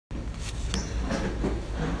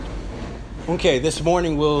Okay, this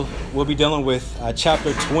morning we'll be dealing with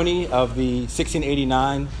chapter 20 of the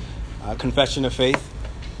 1689 Confession of Faith.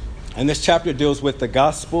 And this chapter deals with the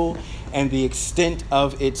gospel and the extent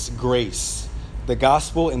of its grace. The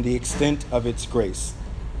gospel and the extent of its grace.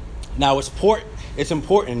 Now, it's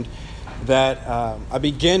important that I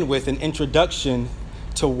begin with an introduction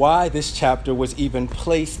to why this chapter was even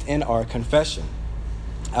placed in our confession.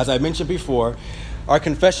 As I mentioned before, our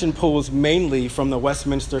confession pulls mainly from the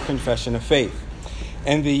Westminster Confession of Faith.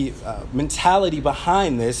 And the mentality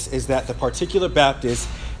behind this is that the particular Baptists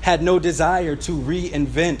had no desire to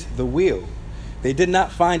reinvent the wheel. They did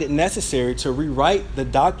not find it necessary to rewrite the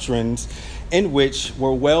doctrines in which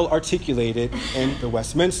were well articulated in the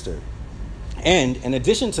Westminster. And in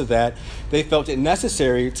addition to that, they felt it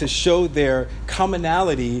necessary to show their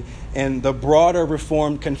commonality in the broader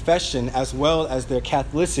Reformed confession as well as their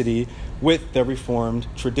Catholicity with the Reformed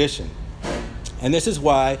tradition. And this is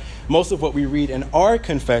why most of what we read in our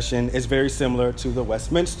confession is very similar to the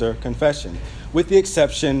Westminster Confession, with the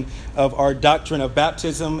exception of our doctrine of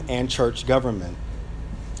baptism and church government.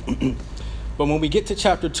 But when we get to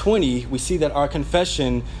chapter 20, we see that our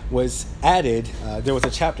confession was added. There was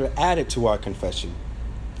a chapter added to our confession,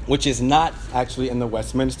 which is not actually in the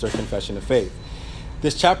Westminster Confession of Faith.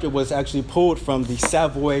 This chapter was actually pulled from the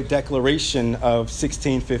Savoy Declaration of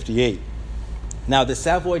 1658. Now, the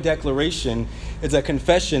Savoy Declaration is a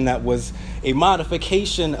confession that was a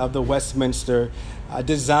modification of the Westminster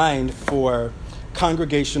designed for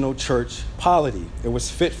congregational church polity. It was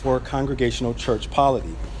fit for congregational church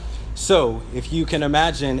polity. So, if you can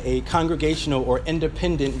imagine a congregational or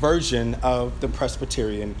independent version of the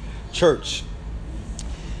Presbyterian Church.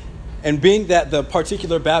 And being that the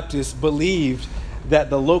particular Baptists believed that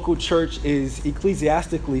the local church is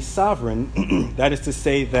ecclesiastically sovereign, that is to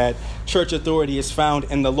say that church authority is found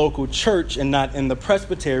in the local church and not in the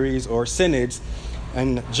presbyteries or synods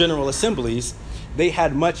and general assemblies, they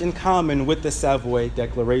had much in common with the Savoy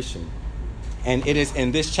Declaration. And it is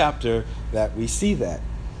in this chapter that we see that.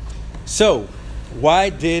 So, why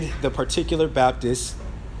did the particular Baptists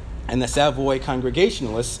and the Savoy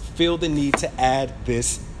Congregationalists feel the need to add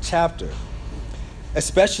this chapter?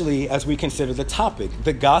 Especially as we consider the topic,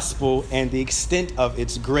 the gospel and the extent of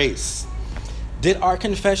its grace. Did our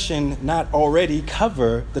confession not already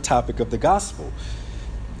cover the topic of the gospel?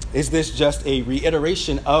 Is this just a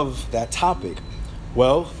reiteration of that topic?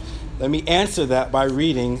 Well, let me answer that by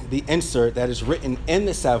reading the insert that is written in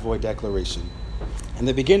the Savoy Declaration. In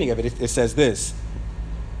the beginning of it, it says this: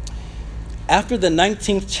 after the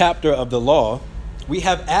 19th chapter of the law, we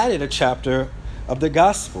have added a chapter of the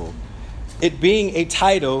gospel, it being a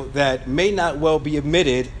title that may not well be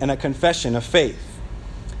omitted in a confession of faith.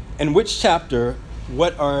 In which chapter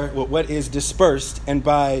what is dispersed and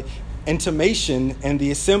by intimation in the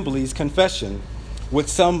assembly's confession, with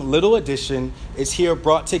some little addition, is here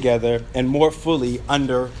brought together and more fully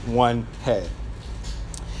under one head.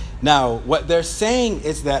 Now, what they're saying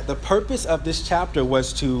is that the purpose of this chapter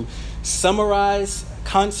was to summarize,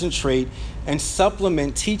 concentrate, and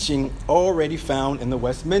supplement teaching already found in the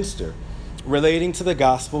Westminster, relating to the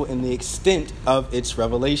gospel and the extent of its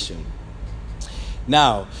revelation.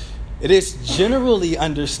 Now, it is generally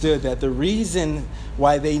understood that the reason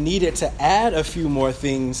why they needed to add a few more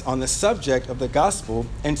things on the subject of the gospel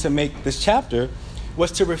and to make this chapter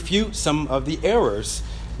was to refute some of the errors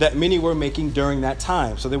that many were making during that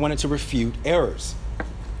time. So they wanted to refute errors.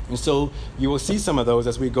 And so you will see some of those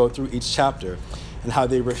as we go through each chapter and how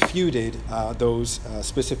they refuted those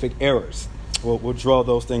specific errors. We'll draw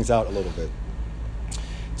those things out a little bit.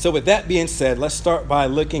 So with that being said, let's start by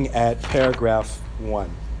looking at paragraph 1.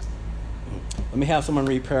 Let me have someone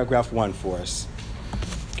read paragraph 1 for us.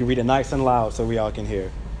 You can read it nice and loud so we all can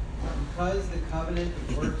hear. Because the covenant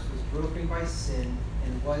of works was broken by sin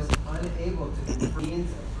and was unable to be the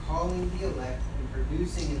means of calling the elect and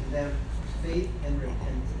producing in them faith and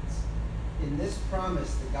repentance. In this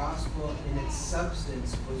promise, the gospel in its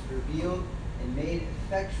substance was revealed and made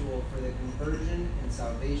effectual for the conversion and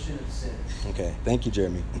salvation of sinners. Okay, thank you,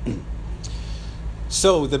 Jeremy.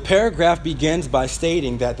 So the paragraph begins by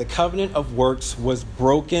stating that the covenant of works was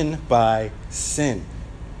broken by sin.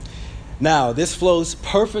 Now, this flows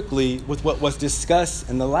perfectly with what was discussed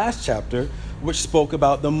in the last chapter, which spoke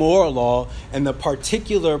about the moral law and the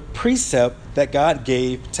particular precept that God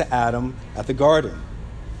gave to Adam at the garden.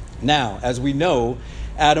 Now, as we know,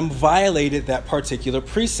 Adam violated that particular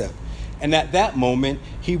precept. And at that moment,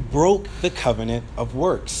 he broke the covenant of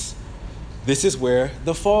works. This is where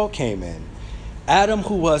the fall came in. Adam,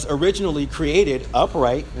 who was originally created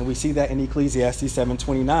upright, and we see that in Ecclesiastes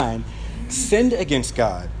 7:29, sinned against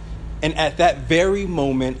God. and at that very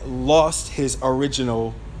moment lost his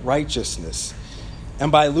original righteousness.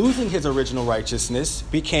 And by losing his original righteousness,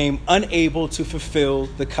 became unable to fulfill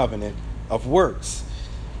the covenant of works.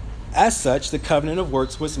 As such, the covenant of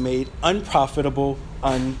works was made unprofitable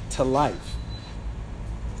unto life.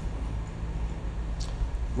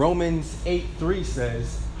 Romans 8:3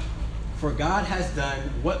 says, "For God has done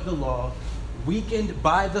what the law, weakened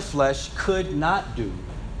by the flesh, could not do,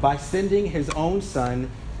 by sending his own Son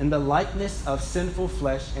in the likeness of sinful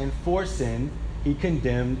flesh, and for sin he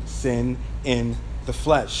condemned sin in the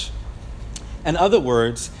flesh." In other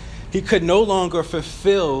words, he could no longer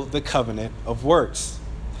fulfill the covenant of works.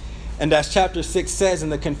 And as chapter 6 says in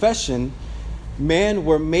the confession, men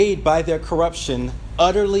were made by their corruption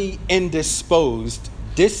utterly indisposed,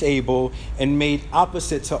 disabled, and made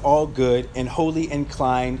opposite to all good, and wholly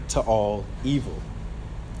inclined to all evil.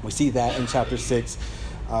 We see that in chapter 6,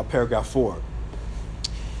 paragraph 4.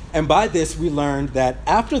 And by this we learned that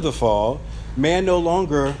after the fall, man no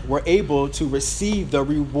longer were able to receive the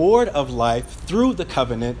reward of life through the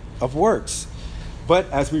covenant of works.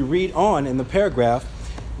 But as we read on in the paragraph,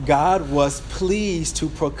 God was pleased to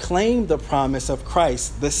proclaim the promise of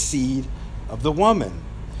Christ, the seed of the woman.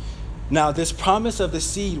 Now, this promise of the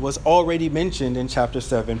seed was already mentioned in chapter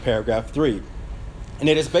 7, paragraph 3. And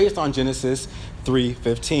it is based on Genesis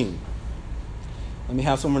 3:15. Let me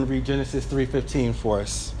have someone read Genesis 3:15 for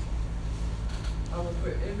us. "I will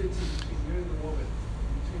put enmity between you and the woman,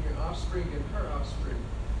 between your offspring and her offspring.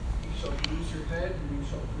 You shall bruise your head, and you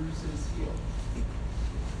shall bruise his heel."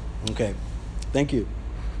 Okay, thank you.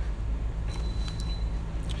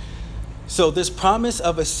 So this promise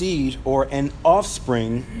of a seed or an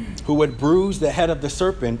offspring who would bruise the head of the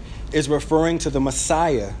serpent is referring to the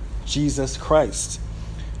Messiah, Jesus Christ.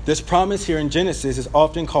 This promise here in Genesis is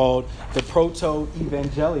often called the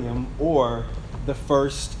proto-evangelium, or the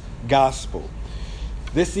first gospel.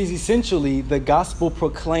 This is essentially the gospel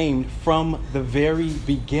proclaimed from the very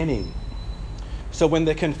beginning. So when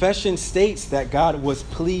the confession states that God was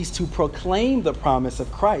pleased to proclaim the promise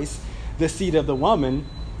of Christ, the seed of the woman,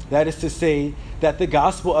 that is to say that the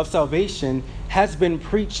gospel of salvation has been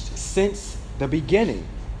preached since the beginning.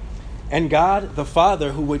 And God, the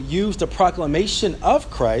Father, who would use the proclamation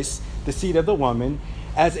of Christ, the seed of the woman,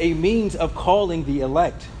 as a means of calling the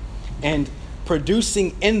elect and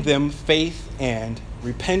producing in them faith and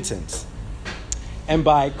repentance. And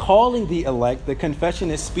by calling the elect, the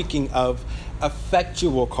confession is speaking of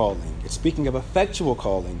effectual calling. It's speaking of effectual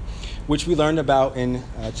calling, which we learned about in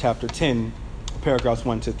chapter 10, paragraphs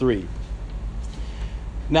 1 to 3.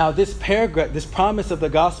 Now, this promise of the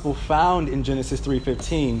gospel found in Genesis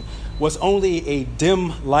 3:15 was only a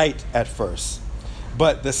dim light at first,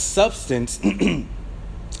 but the substance,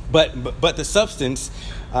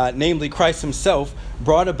 namely Christ Himself,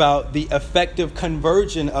 brought about the effective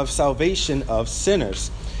conversion of salvation of sinners.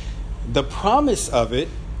 The promise of it,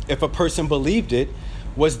 if a person believed it,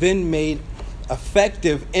 was then made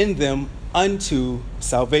effective in them unto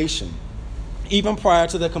salvation, even prior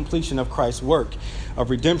to the completion of Christ's work of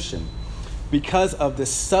redemption, because of the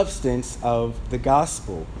substance of the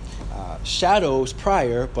gospel. Shadows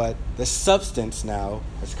prior, but the substance now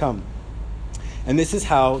has come. And this is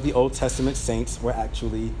how the Old Testament saints were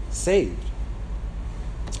actually saved.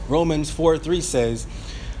 Romans 4:3 says,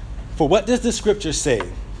 "For what does the scripture say?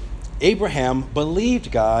 Abraham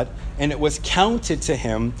believed God, and it was counted to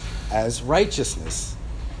him as righteousness."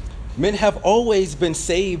 Men have always been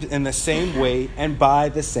saved in the same way and by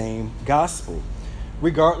the same gospel.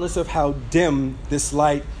 Regardless of how dim this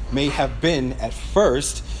light may have been at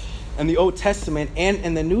first, in the Old Testament and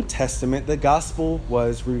in the New Testament, the gospel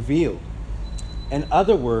was revealed. In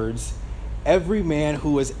other words, every man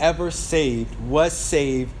who was ever saved was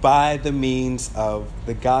saved by the means of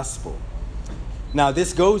the gospel. Now,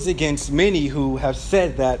 this goes against many who have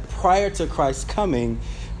said that prior to Christ's coming,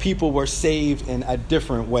 people were saved in a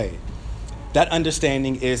different way. That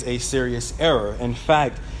understanding is a serious error. In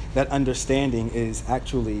fact, that understanding is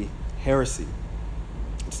actually heresy.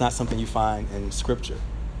 It's not something you find in Scripture.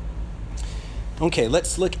 Okay,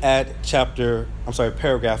 let's look at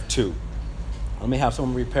paragraph 2. Let me have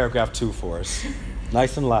someone read paragraph 2 for us.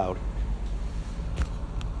 Nice and loud.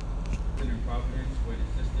 Sin and providence, when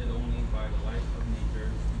assisted only by the light of nature,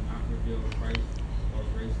 do not reveal Christ or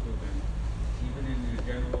grace to them, even in a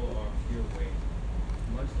general or pure way.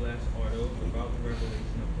 Much less are those without the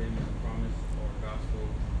revelation of him in the promise or gospel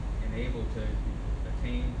enabled to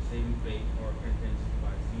attain saving faith or repentance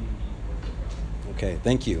by seeing these works of God. Okay,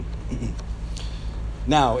 thank you.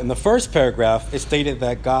 Now, in the first paragraph, it stated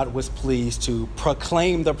that God was pleased to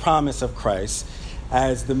proclaim the promise of Christ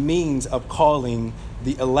as the means of calling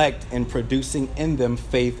the elect and producing in them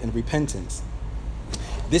faith and repentance.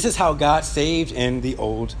 This is how God saved in the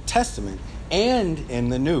Old Testament and in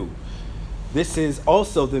the New. This is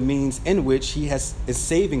also the means in which he is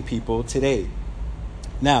saving people today.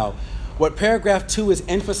 Now, what paragraph 2 is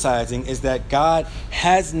emphasizing is that God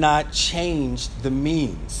has not changed the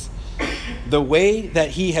means. The way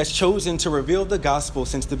that he has chosen to reveal the gospel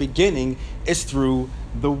since the beginning is through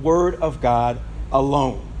the word of God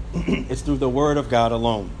alone. It's through the word of God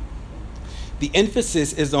alone. The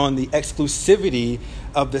emphasis is on the exclusivity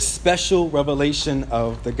of the special revelation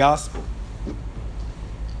of the gospel.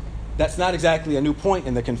 That's not exactly a new point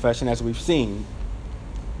in the confession, as we've seen.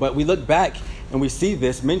 But we look back and we see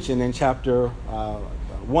this mentioned in chapter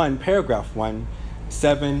 1, paragraph 1,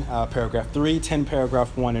 7, paragraph 3, 10,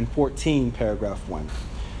 paragraph 1, and 14, paragraph 1.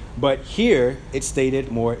 But here it's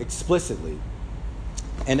stated more explicitly.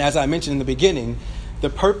 And as I mentioned in the beginning, the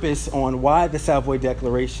purpose on why the Savoy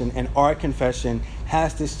Declaration and our confession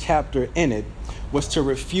has this chapter in it was to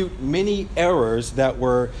refute many errors that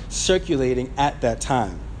were circulating at that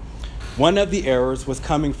time. One of the errors was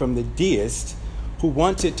coming from the deists who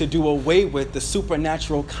wanted to do away with the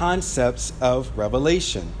supernatural concepts of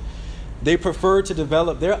revelation. They preferred to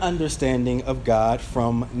develop their understanding of God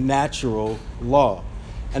from natural law.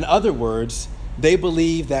 In other words, they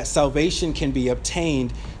believe that salvation can be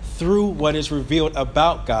obtained through what is revealed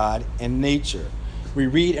about God and nature. We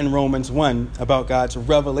read in Romans 1 about God's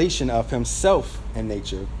revelation of himself and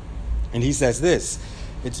nature. And he says this,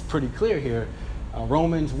 it's pretty clear here.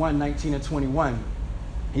 Romans 1, 19 and 21.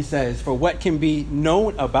 He says, "For what can be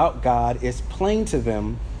known about God is plain to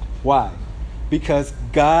them." Why? Because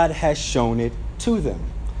God has shown it to them.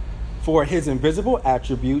 For his invisible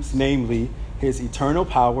attributes, namely his eternal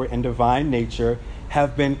power and divine nature,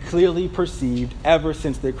 have been clearly perceived ever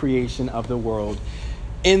since the creation of the world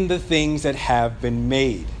in the things that have been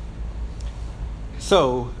made.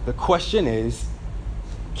 So the question is,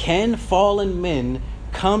 can fallen men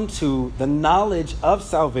come to the knowledge of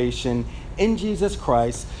salvation in Jesus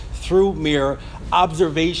Christ through mere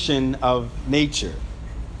observation of nature?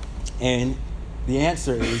 And the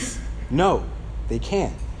answer is no, they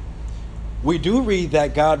can't. We do read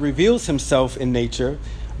that God reveals himself in nature,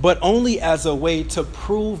 but only as a way to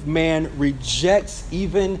prove man rejects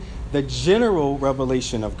even the general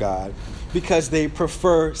revelation of God because they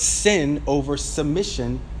prefer sin over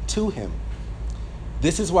submission to him.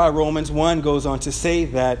 This is why Romans 1 goes on to say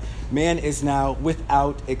that man is now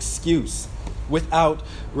without excuse, without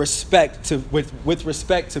respect with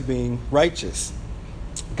respect to being righteous.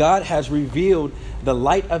 God has revealed the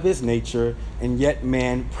light of his nature, and yet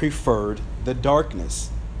man preferred the darkness.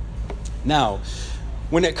 Now,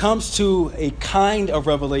 when it comes to a kind of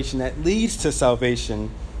revelation that leads to salvation,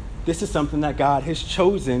 this is something that God has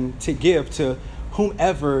chosen to give to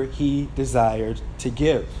whomever he desired to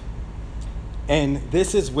give. And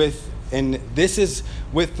this is with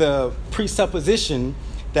the presupposition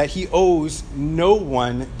that he owes no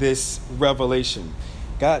one this revelation.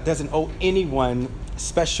 God doesn't owe anyone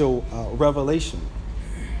special revelation.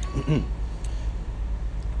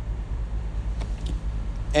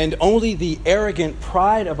 And only the arrogant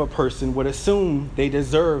pride of a person would assume they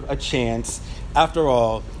deserve a chance. After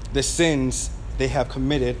all, the sins they have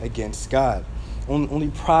committed against God. Only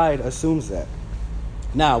pride assumes that.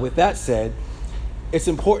 Now, with that said, it's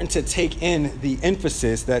important to take in the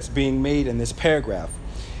emphasis that's being made in this paragraph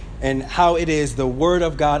and how it is the word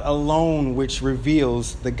of God alone which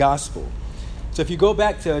reveals the gospel. So if you go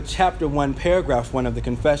back to chapter 1, paragraph 1 of the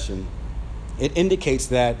confession, it indicates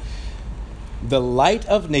that the light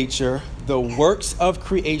of nature, the works of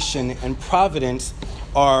creation and providence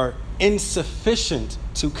are insufficient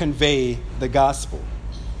to convey the gospel.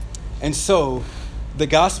 And so the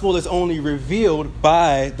gospel is only revealed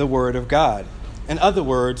by the word of God. In other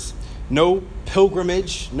words, no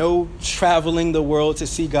pilgrimage, no traveling the world to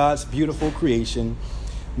see God's beautiful creation,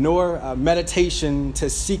 nor meditation to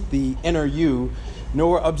seek the inner you,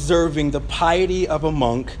 nor observing the piety of a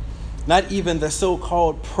monk, not even the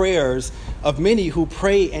so-called prayers of many who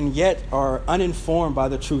pray and yet are uninformed by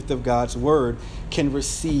the truth of God's word can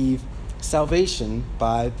receive salvation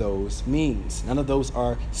by those means. None of those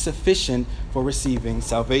are sufficient for receiving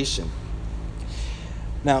salvation.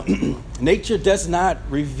 Now, nature does not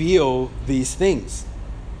reveal these things,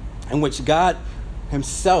 in which God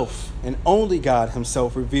himself and only God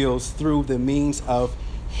himself reveals through the means of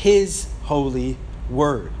his holy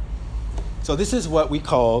word. So this is what we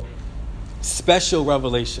call special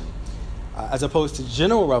revelation. As opposed to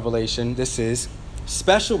general revelation, this is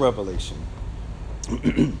special revelation.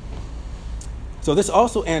 So this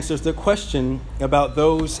also answers the question about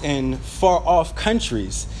those in far-off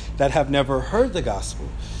countries that have never heard the gospel.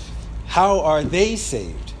 How are they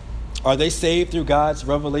saved? Are they saved through God's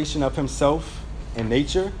revelation of himself in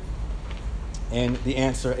nature? And the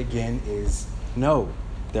answer, again, is no,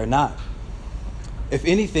 they're not. If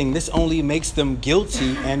anything, this only makes them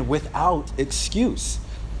guilty and without excuse.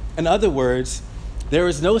 In other words, there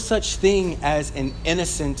is no such thing as an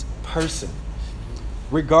innocent person.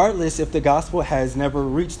 Regardless if the gospel has never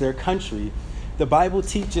reached their country, the Bible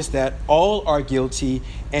teaches that all are guilty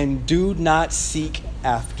and do not seek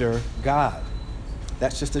after God.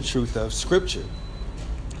 That's just the truth of Scripture.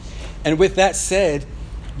 And with that said,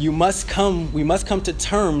 we must come to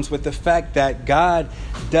terms with the fact that God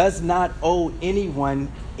does not owe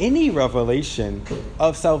anyone any revelation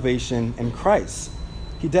of salvation in Christ.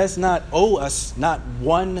 He does not owe us not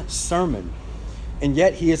one sermon. And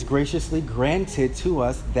yet he has graciously granted to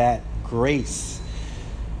us that grace.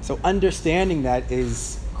 So understanding that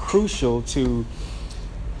is crucial to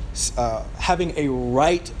having a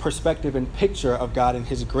right perspective and picture of God and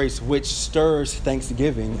his grace, which stirs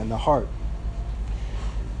thanksgiving in the heart.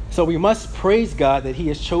 So we must praise God that he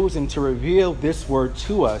has chosen to reveal this word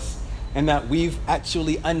to us and that we've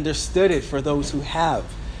actually understood it for those who have.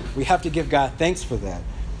 We have to give God thanks for that.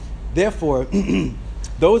 Therefore,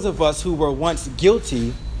 those of us who were once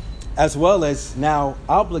guilty, as well as now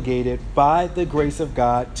obligated by the grace of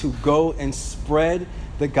God to go and spread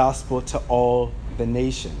the gospel to all the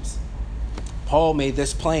nations. Paul made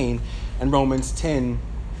this plain in Romans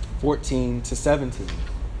 10:14-17.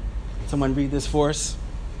 Someone read this for us.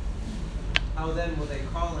 How then will they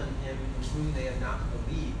call on him in whom they have not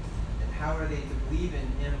believed? And how are they to believe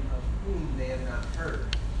in him of whom they have not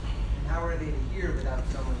heard? And how are they to hear without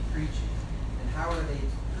someone preaching? And how are they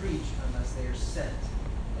to preach unless they are sent?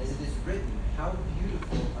 As it is written, how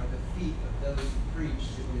beautiful are the feet of those who preach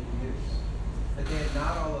the good news. But they have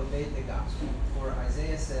not all obeyed the gospel. For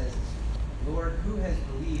Isaiah says, Lord, who has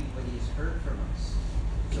believed what he has heard from us?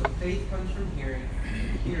 So faith comes from hearing,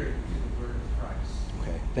 and hearing through the word of Christ.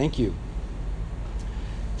 Okay, thank you.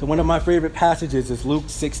 So one of my favorite passages is Luke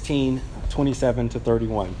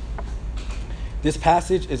 16:27-31. This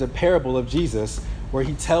passage is a parable of Jesus where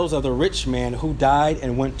he tells of the rich man who died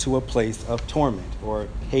and went to a place of torment, or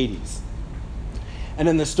Hades. And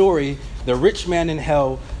in the story, the rich man in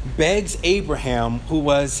hell begs Abraham, who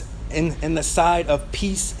was in the side of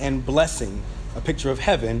peace and blessing, a picture of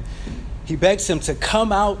heaven, he begs him to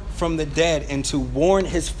come out from the dead and to warn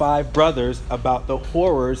his 5 brothers about the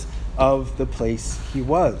horrors of the place he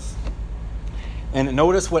was. And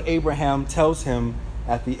notice what Abraham tells him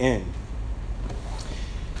at the end.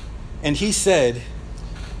 And he said,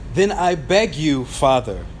 "Then I beg you,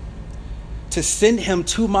 Father, to send him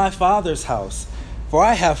to my father's house, for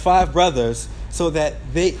I have 5 brothers, so that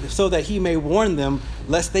he may warn them,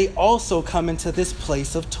 lest they also come into this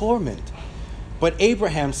place of torment." But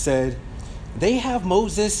Abraham said, "They have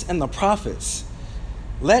Moses and the prophets.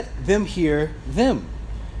 Let them hear them."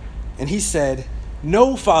 And he said,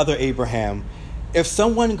 "No, Father Abraham, if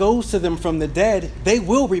someone goes to them from the dead, they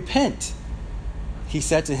will repent." He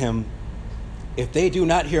said to him, "If they do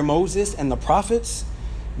not hear Moses and the prophets,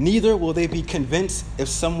 neither will they be convinced if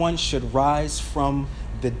someone should rise from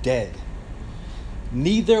the dead."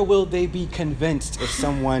 Neither will they be convinced if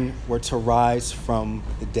someone were to rise from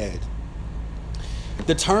the dead.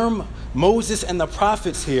 The term Moses and the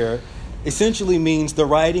prophets here essentially means the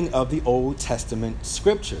writing of the Old Testament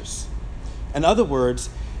scriptures. In other words,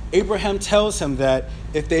 Abraham tells him that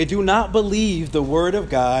if they do not believe the word of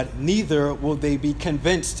God, neither will they be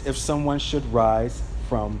convinced if someone should rise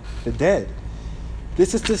from the dead.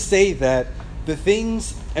 This is to say that the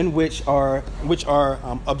things which are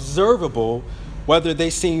observable, whether they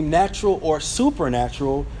seem natural or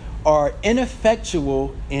supernatural, are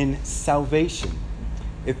ineffectual in salvation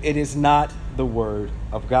if it is not the word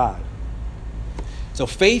of God. So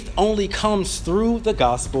faith only comes through the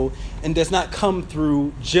gospel and does not come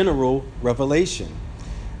through general revelation,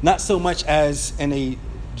 not so much as in a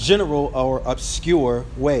general or obscure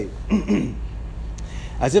way.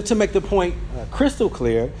 As if to make the point crystal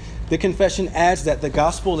clear, the confession adds that the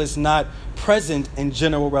gospel is not present in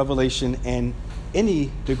general revelation in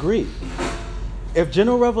any degree. If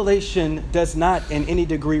general revelation does not in any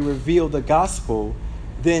degree reveal the gospel,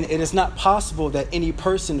 then it is not possible that any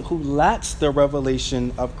person who lacks the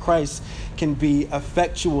revelation of Christ can be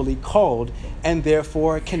effectually called and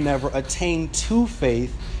therefore can never attain to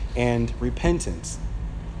faith and repentance.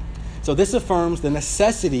 So this affirms the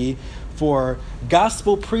necessity for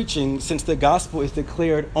gospel preaching, since the gospel is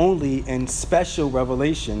declared only in special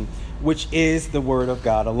revelation, which is the word of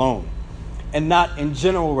God alone. and not in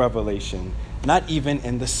general revelation, not even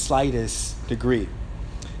in the slightest degree.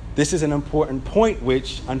 This is an important point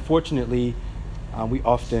which, unfortunately, we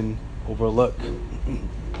often overlook.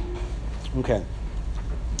 Okay.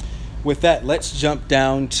 With that, let's jump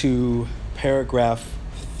down to paragraph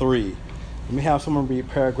 3. Let me have someone read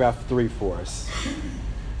paragraph 3 for us.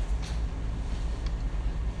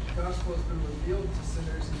 The gospel has been revealed to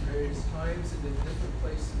sinners in various times and in different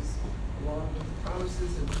places, along with the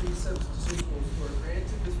promises and precepts to individuals who are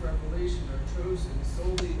granted this revelation are chosen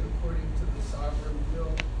solely according to the sovereign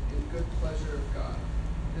will and good pleasure of God.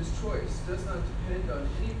 This choice does not depend on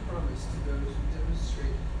any promise to those who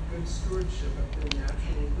demonstrate good stewardship of their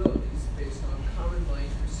natural abilities based on common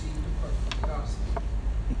light received apart from the gospel.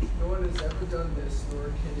 No one has ever done this,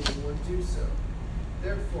 nor can anyone do so.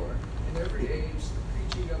 Therefore, in every age, the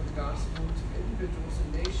preaching of the gospel to individuals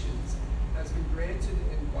and nations has been granted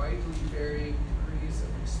in widely varying degrees of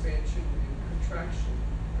expansion and contraction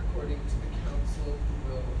according to the counsel of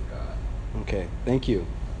the will of God. Okay, thank you.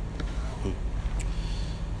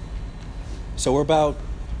 So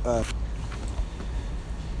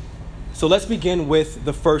So let's begin with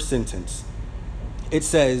the first sentence. It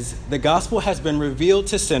says, the gospel has been revealed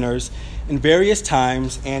to sinners in various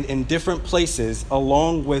times and in different places,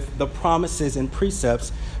 along with the promises and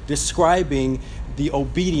precepts describing the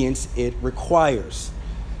obedience it requires.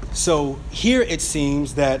 So here it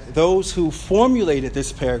seems that those who formulated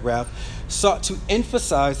this paragraph sought to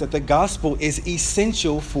emphasize that the gospel is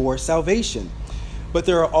essential for salvation. But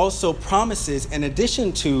there are also promises in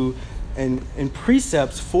addition to and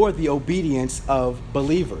precepts for the obedience of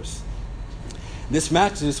believers. This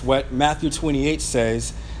matches what Matthew 28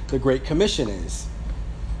 says the Great Commission is.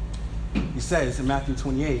 He says in Matthew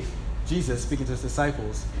 28, Jesus speaking to his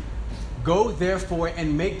disciples, "Go therefore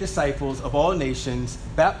and make disciples of all nations,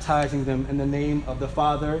 baptizing them in the name of the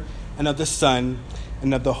Father and of the Son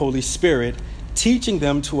and of the Holy Spirit, teaching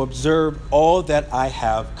them to observe all that I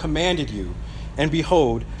have commanded you. And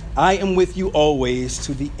behold, I am with you always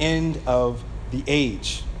to the end of the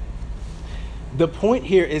age." The point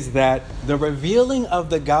here is that the revealing of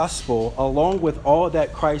the gospel, along with all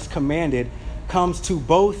that Christ commanded, comes to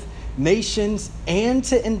both nations and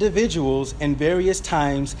to individuals in various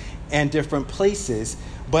times and different places,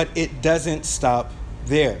 but it doesn't stop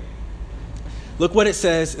there. Look what it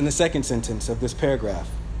says in the second sentence of this paragraph.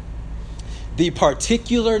 The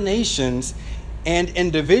particular nations and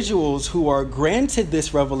individuals who are granted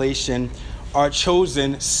this revelation are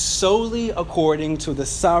chosen solely according to the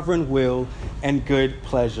sovereign will and good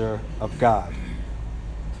pleasure of God.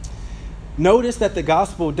 Notice that the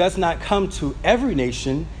gospel does not come to every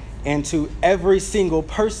nation and to every single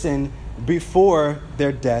person before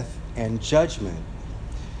their death and judgment.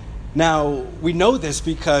 Now, we know this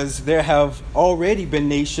because there have already been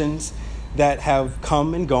nations that have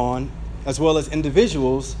come and gone, as well as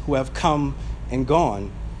individuals who have come and gone.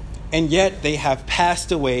 And yet they have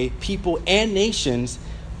passed away, people and nations,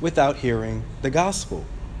 without hearing the gospel.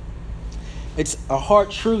 It's a hard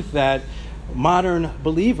truth that modern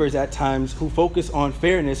believers at times who focus on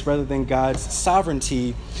fairness rather than God's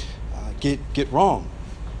sovereignty get wrong.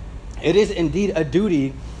 It is indeed a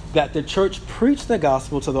duty that the church preach the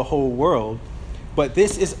gospel to the whole world, but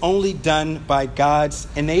this is only done by God's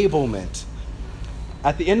enablement.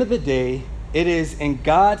 At the end of the day, it is in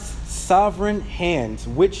God's sovereign hands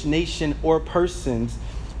which nation or persons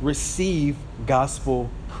receive gospel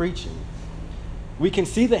preaching. We can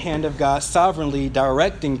see the hand of God sovereignly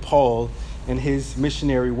directing Paul in his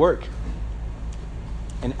missionary work.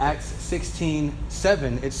 In Acts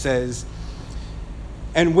 16:7, it says,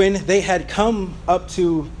 "And when they had come up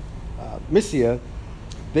to Mysia,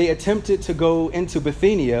 they attempted to go into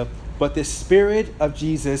Bithynia, but the Spirit of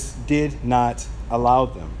Jesus did not allow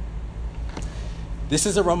them." This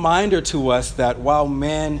is a reminder to us that while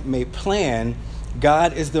man may plan,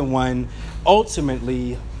 God is the one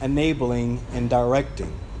ultimately enabling and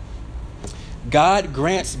directing. God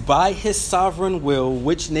grants by his sovereign will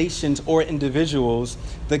which nations or individuals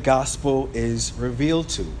the gospel is revealed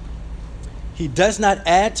to. He does not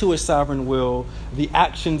add to his sovereign will the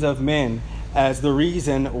actions of men as the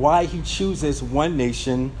reason why he chooses one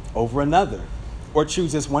nation over another, or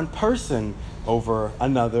chooses one person over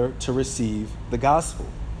another to receive the gospel.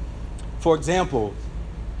 For example,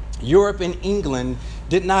 Europe and England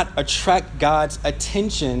did not attract God's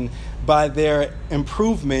attention by the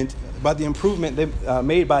improvement they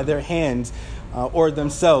made by their hands or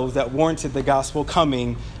themselves that warranted the gospel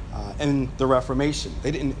coming in the Reformation.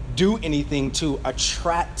 They didn't do anything to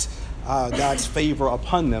attract God's favor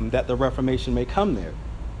upon them that the Reformation may come there.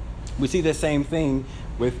 We see the same thing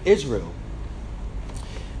with Israel.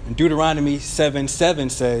 And Deuteronomy 7:7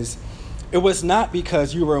 says, "It was not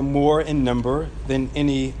because you were more in number than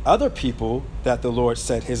any other people that the Lord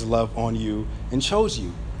set his love on you and chose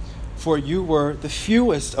you, for you were the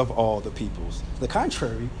fewest of all the peoples. To the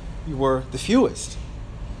contrary, you were the fewest."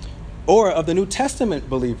 Or of the New Testament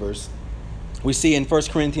believers, we see in 1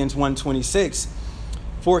 Corinthians 1:26,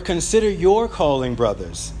 "For consider your calling,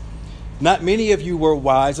 brothers. Not many of you were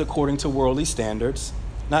wise according to worldly standards.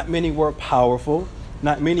 Not many were powerful.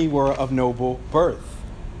 Not many were of noble birth."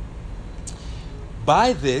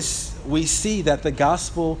 By this, we see that the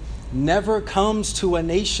gospel never comes to a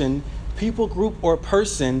nation, people group, or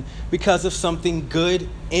person because of something good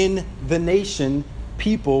in the nation,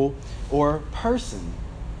 people, or person.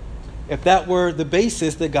 If that were the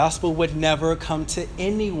basis, the gospel would never come to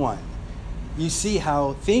anyone. You see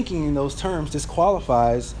how thinking in those terms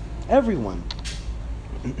disqualifies everyone.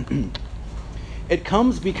 It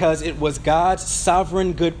comes because it was God's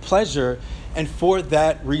sovereign good pleasure, and for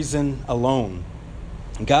that reason alone.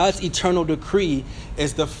 God's eternal decree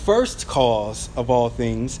is the first cause of all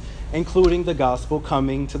things, including the gospel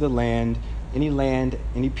coming to the land,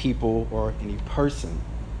 any people, or any person.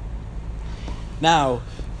 Now,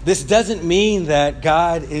 this doesn't mean that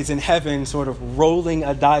God is in heaven sort of rolling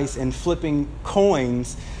a dice and flipping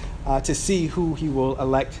coins to see who he will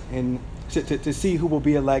elect and to see who will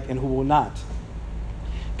be elect and who will not.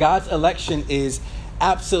 God's election is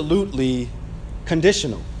absolutely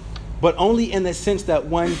conditional, but only in the sense that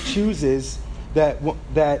one chooses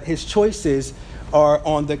that his choices are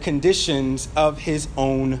on the conditions of his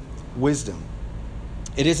own wisdom.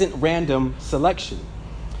 It isn't random selection.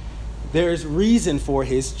 There's reason for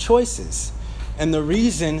his choices. And the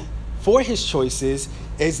reason for his choices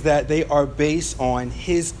is that they are based on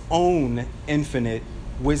his own infinite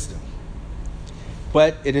wisdom.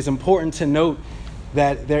 But it is important to note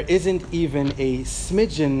that there isn't even a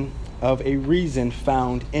smidgen of a reason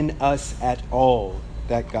found in us at all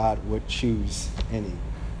that God would choose any.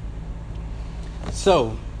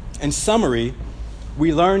 So, in summary,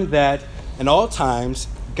 we learned that in all times,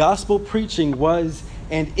 gospel preaching was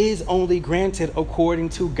and is only granted according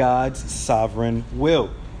to God's sovereign will.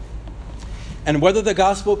 And whether the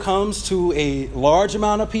gospel comes to a large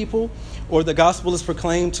amount of people or the gospel is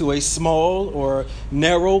proclaimed to a small or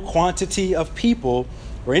narrow quantity of people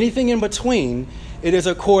or anything in between, it is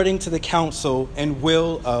according to the counsel and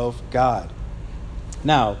will of God.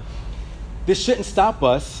 Now, this shouldn't stop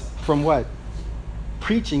us from what?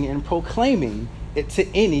 Preaching and proclaiming it to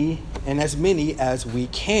any and as many as we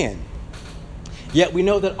can. Yet we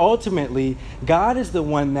know that ultimately, God is the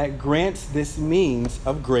one that grants this means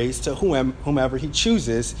of grace to whomever he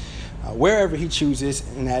chooses, wherever he chooses,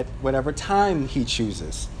 and at whatever time he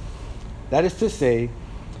chooses. That is to say,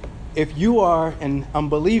 if you are an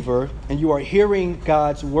unbeliever and you are hearing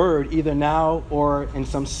God's word either now or in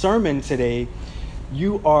some sermon today,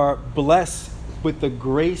 you are blessed with the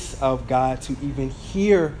grace of God to even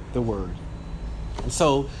hear the word. And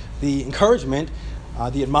so the encouragement,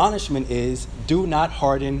 the admonishment is, do not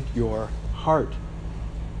harden your heart.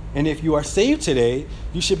 And if you are saved today,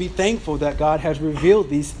 you should be thankful that God has revealed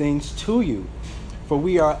these things to you. For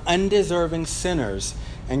we are undeserving sinners,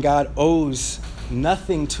 and God owes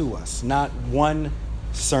nothing to us, not one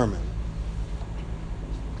sermon.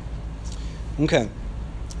 Okay,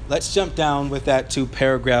 let's jump down with that to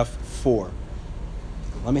paragraph 4.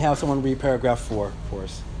 Let me have someone read paragraph 4 for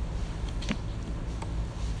us.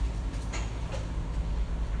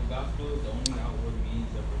 The gospel is the only outward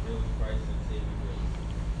means of revealing Christ and saving grace.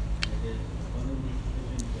 It is abundantly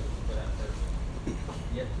sufficient for that purpose.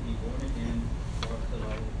 Yet to be born again, brought to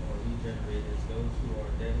life, or regenerated, those who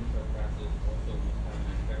are dead in trespasses also must have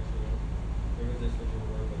an effectual, irresistible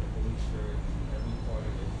work of the Holy Spirit in every part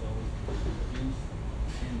of their soul, produce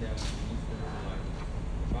in them a new spiritual life.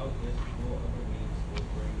 Without this, no other means will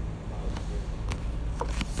bring about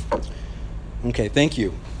spiritual. Okay, thank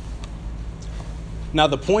you. Now,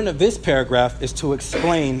 the point of this paragraph is to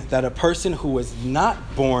explain that a person who was not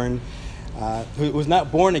born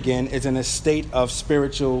again is in a state of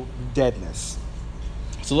spiritual deadness.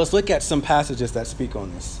 So let's look at some passages that speak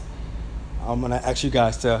on this. I'm going to ask you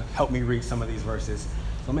guys to help me read some of these verses.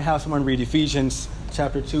 So let me have someone read Ephesians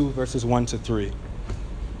chapter 2, verses 1 to 3.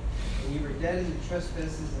 And you were dead in the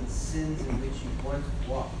trespasses and sins in which you once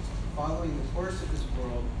walked, following the course of this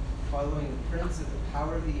world, following the prince of the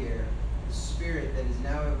power of the air, the spirit that is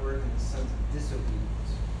now at work in the sons of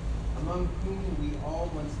disobedience, among whom we all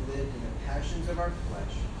once lived in the passions of our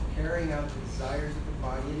flesh, carrying out the desires of the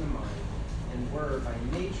body and the mind, and were by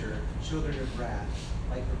nature children of wrath,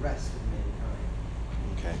 like the rest of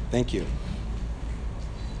mankind. Okay, thank you.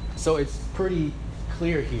 So it's pretty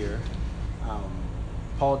clear here.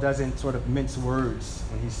 Paul doesn't sort of mince words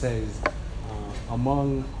when he says,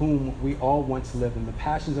 among whom we all once lived in the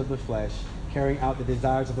passions of the flesh, carrying out the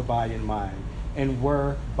desires of the body and mind, and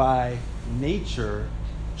were by nature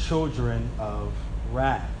children of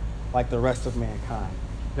wrath, like the rest of mankind.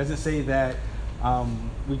 It doesn't say that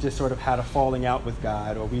we just sort of had a falling out with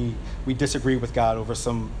God, or we disagree with God over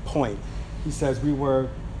some point. He says we were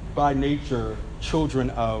by nature children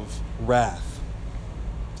of wrath.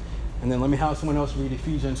 And then let me have someone else read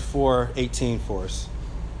Ephesians 4:18 for us.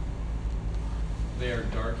 They are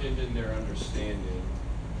darkened in their understanding,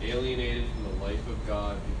 alienated from the life of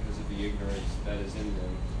God because of the ignorance that is in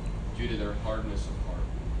them, due to their hardness of heart.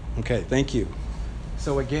 Okay, thank you.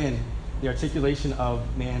 So again, the articulation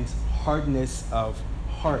of man's hardness of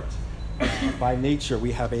heart. By nature,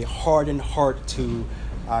 we have a hardened heart to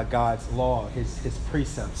God's law, his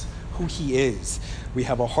precepts, who he is. We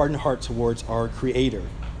have a hardened heart towards our Creator.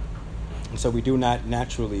 And so we do not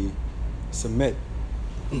naturally submit.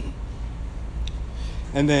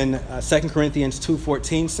 And then 2 Corinthians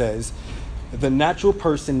 2:14 says, the natural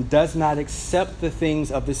person does not accept the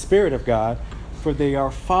things of the Spirit of God, for they are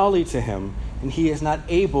folly to him, and he is not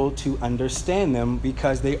able to understand them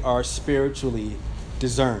because they are spiritually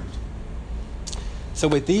discerned. So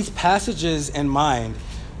with these passages in mind,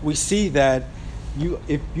 we see that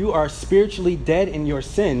if you are spiritually dead in your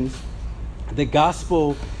sins, the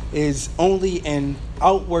gospel is only an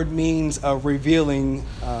outward means of revealing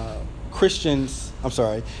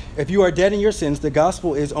if you are dead in your sins, the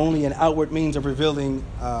gospel is only an outward means of revealing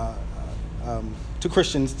to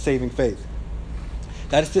Christians saving faith.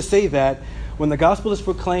 That is to say that when the gospel is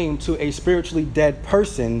proclaimed to a spiritually dead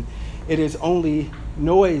person, it is only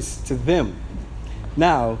noise to them.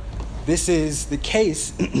 Now, this is the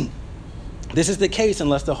case. This is the case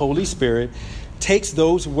unless the Holy Spirit takes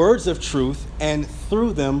those words of truth and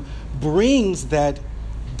through them brings that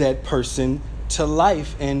dead person to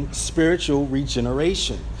life and spiritual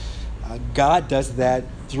regeneration. God does that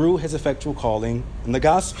through his effectual calling in the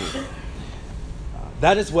gospel.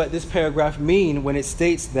 That is what this paragraph means when it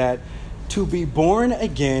states that to be born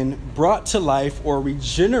again, brought to life, or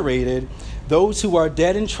regenerated, those who are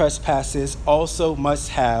dead in trespasses also must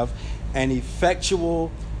have an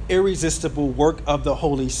effectual, irresistible work of the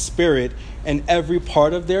Holy Spirit in every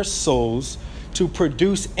part of their souls to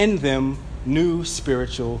produce in them new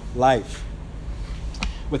spiritual life.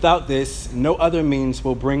 Without this, no other means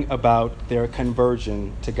will bring about their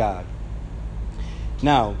conversion to God.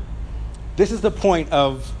 Now, this is the point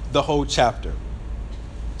of the whole chapter.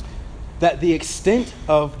 That the extent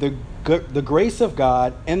of the grace of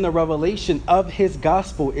God and the revelation of his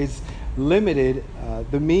gospel is limited,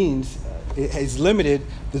 the means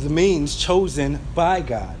chosen by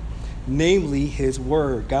God, namely his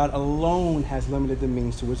word. God alone has limited the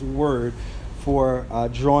means to his word for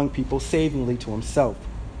drawing people savingly to himself.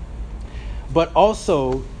 But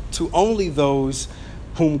also to only those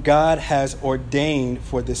whom God has ordained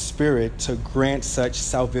for the Spirit to grant such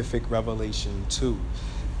salvific revelation to.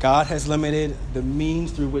 God has limited the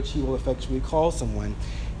means through which he will effectually call someone,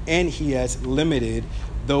 and he has limited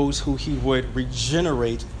those who he would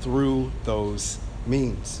regenerate through those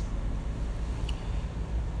means.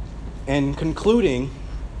 In concluding,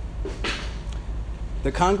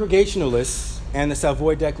 the Congregationalists and the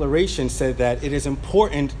Savoy Declaration said that it is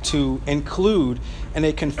important to include in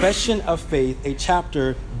a confession of faith a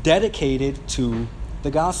chapter dedicated to the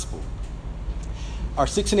gospel. Our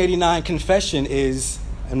 1689 confession is,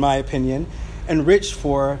 in my opinion, enriched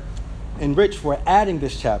for adding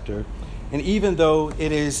this chapter. And even though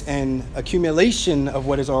it is an accumulation of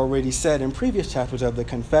what is already said in previous chapters of the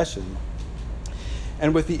confession,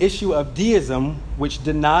 and with the issue of deism, which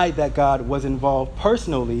denied that God was involved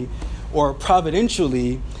personally or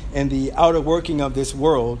providentially in the outer working of this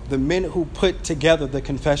world, the men who put together the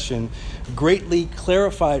confession greatly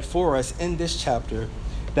clarified for us in this chapter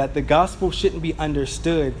that the gospel shouldn't be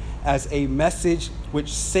understood as a message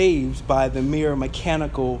which saves by the mere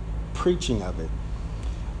mechanical preaching of it,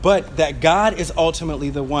 but that God is ultimately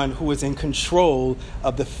the one who is in control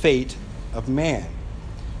of the fate of man,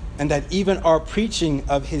 and that even our preaching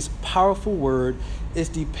of his powerful word is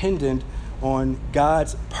dependent on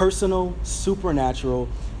God's personal, supernatural,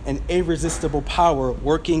 and irresistible power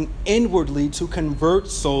working inwardly to convert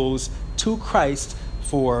souls to Christ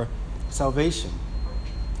for salvation.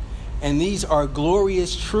 And these are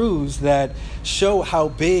glorious truths that show how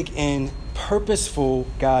big and purposeful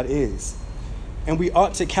God is. And we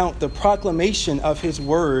ought to count the proclamation of his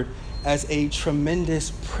word as a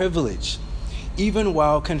tremendous privilege, even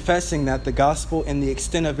while confessing that the gospel and the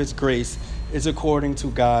extent of its grace is according to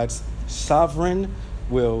God's sovereign,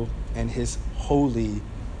 will and his holy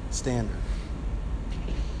standard.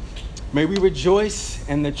 May we rejoice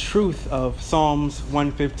in the truth of Psalms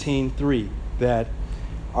 115:3, that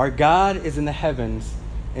our God is in the heavens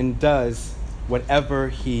and does whatever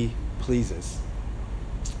he pleases.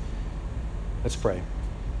 Let's pray.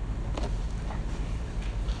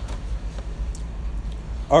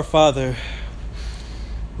 Our Father,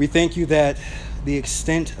 we thank you that the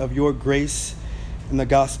extent of your grace in the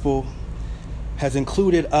gospel has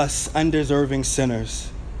included us undeserving sinners.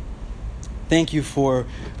 Thank you for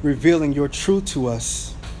revealing your truth to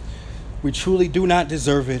us. We truly do not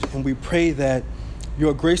deserve it, and we pray that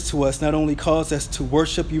your grace to us not only calls us to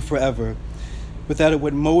worship you forever, but that it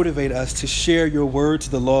would motivate us to share your word to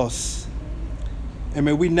the lost. And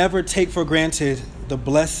may we never take for granted the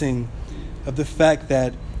blessing of the fact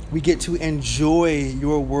that we get to enjoy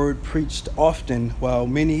your word preached often while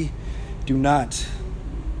many do not.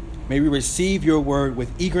 May we receive your word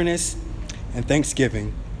with eagerness and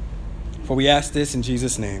thanksgiving. For we ask this in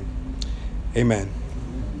Jesus' name. Amen.